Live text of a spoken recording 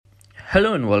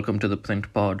Hello and welcome to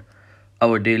ThePrintPod,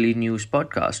 our daily news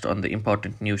podcast on the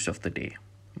important news of the day.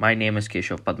 My name is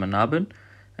Keshav Padmanabhan,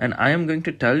 and I am going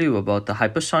to tell you about the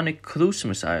hypersonic cruise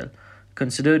missile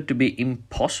considered to be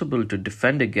impossible to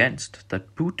defend against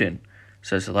that Putin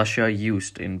says Russia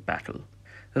used in battle.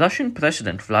 Russian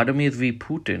President Vladimir V.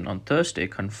 Putin on Thursday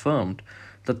confirmed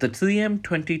that the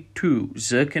 3M-22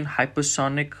 Zircon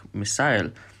hypersonic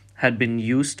missile had been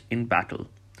used in battle,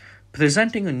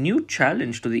 presenting a new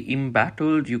challenge to the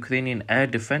embattled Ukrainian air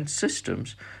defense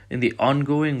systems in the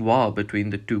ongoing war between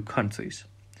the two countries.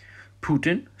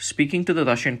 Putin, speaking to the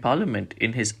Russian parliament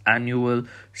in his annual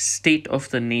State of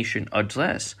the Nation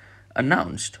address,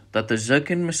 announced that the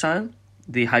Zircon missile,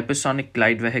 the hypersonic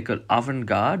glide vehicle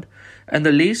Avangard, and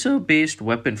the laser-based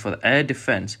weapon for air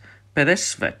defense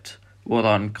Peresvet were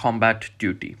on combat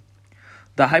duty.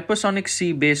 The hypersonic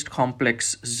sea-based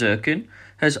complex Zircon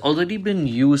has already been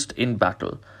used in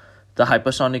battle. The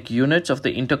hypersonic units of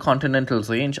the intercontinental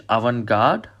range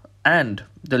Avangard and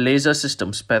the laser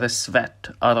systems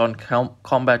Peresvet are on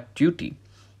combat duty,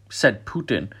 said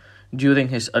Putin during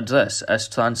his address as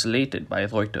translated by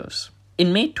Reuters.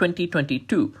 In May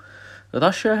 2022,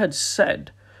 Russia had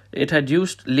said it had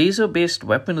used laser-based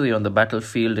weaponry on the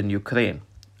battlefield in Ukraine,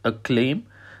 a claim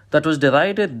that was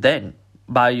derided then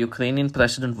by Ukrainian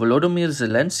President Volodymyr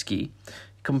Zelensky,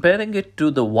 comparing it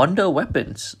to the wonder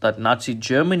weapons that Nazi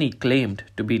Germany claimed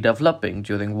to be developing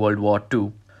during World War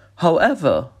II.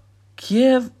 However,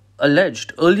 Kiev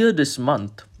alleged earlier this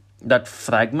month that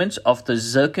fragments of the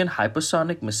Zircon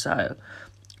hypersonic missile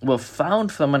were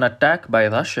found from an attack by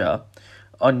Russia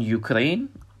on Ukraine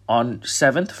on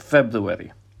 7th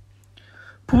February.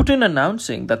 Putin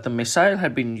announcing that the missile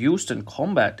had been used in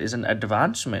combat is an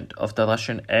advancement of the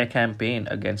Russian air campaign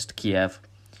against Kiev.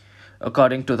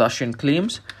 According to Russian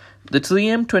claims, the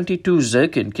 3M-22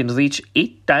 Zircon can reach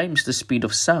 8 times the speed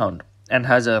of sound and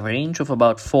has a range of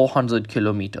about 400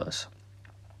 kilometers.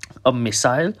 A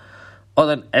missile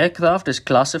or an aircraft is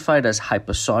classified as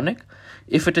hypersonic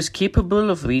if it is capable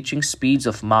of reaching speeds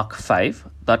of Mach 5,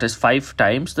 that is 5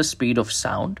 times the speed of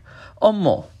sound, or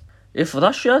more. If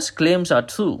Russia's claims are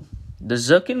true, the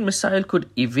Zircon missile could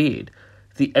evade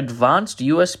the advanced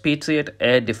US Patriot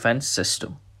air defense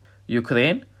system.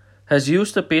 Ukraine has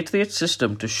used the Patriot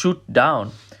system to shoot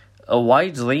down a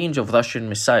wide range of Russian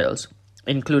missiles,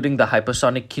 including the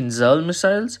hypersonic Kinzhal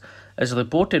missiles, as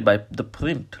reported by The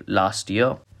Print last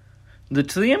year. The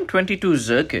 3M-22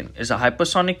 Zircon is a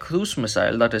hypersonic cruise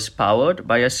missile that is powered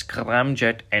by a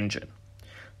scramjet engine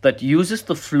that uses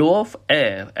the flow of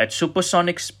air at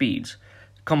supersonic speeds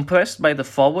compressed by the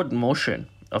forward motion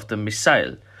of the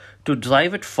missile to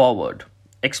drive it forward,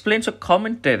 explains a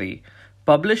commentary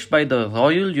published by the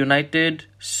Royal United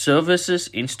Services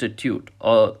Institute,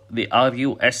 or the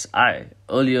RUSI,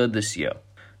 earlier this year.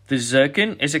 The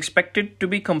Zircon is expected to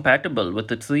be compatible with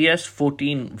the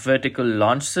 3S-14 vertical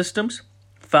launch systems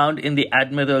found in the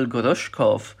Admiral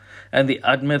Goroshkov and the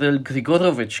Admiral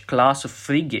Grigorovich class of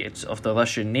frigates of the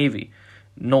Russian Navy,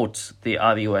 notes the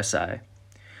RUSI.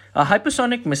 A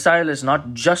hypersonic missile is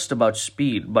not just about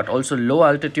speed, but also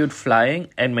low-altitude flying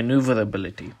and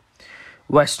maneuverability.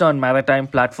 Western maritime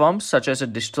platforms, such as a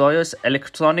destroyer's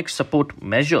electronic support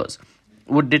measures,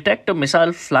 would detect a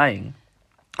missile flying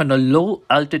on a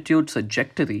low-altitude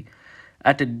trajectory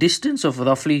at a distance of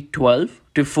roughly 12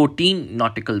 to 14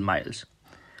 nautical miles,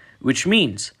 which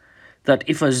means that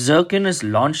if a Zircon is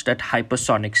launched at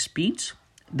hypersonic speeds,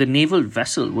 the naval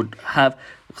vessel would have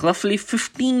roughly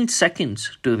 15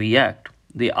 seconds to react,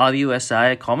 the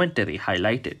RUSI commentary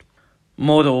highlighted.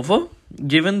 Moreover,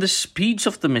 given the speeds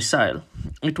of the missile,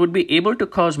 it would be able to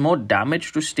cause more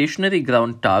damage to stationary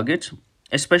ground targets,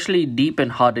 especially deep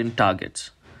and hardened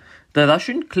targets. The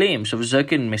Russian claims of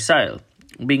Zircon missile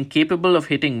being capable of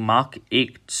hitting Mach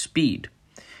 8 speed,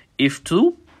 if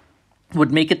true,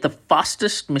 would make it the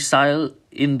fastest missile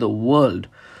in the world,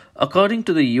 according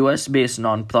to the US-based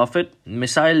nonprofit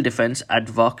Missile Defense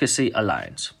Advocacy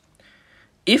Alliance.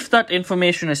 If that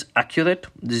information is accurate,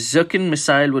 the Zircon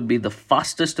missile would be the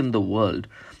fastest in the world,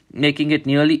 making it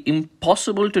nearly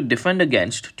impossible to defend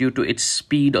against due to its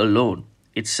speed alone,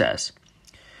 it says.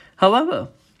 However,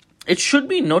 it should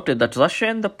be noted that Russia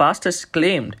in the past has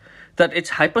claimed that its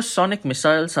hypersonic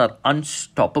missiles are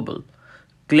unstoppable,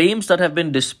 claims that have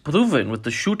been disproven with the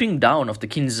shooting down of the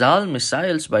Kinzhal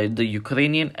missiles by the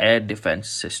Ukrainian air defense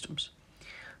systems.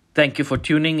 Thank you for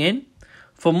tuning in.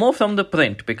 For more from The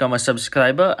Print, become a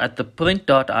subscriber at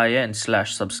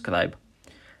theprint.in/subscribe.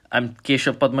 I'm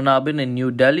Keshav Padmanabhan in New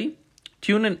Delhi.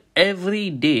 Tune in every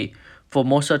day for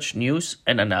more such news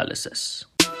and analysis.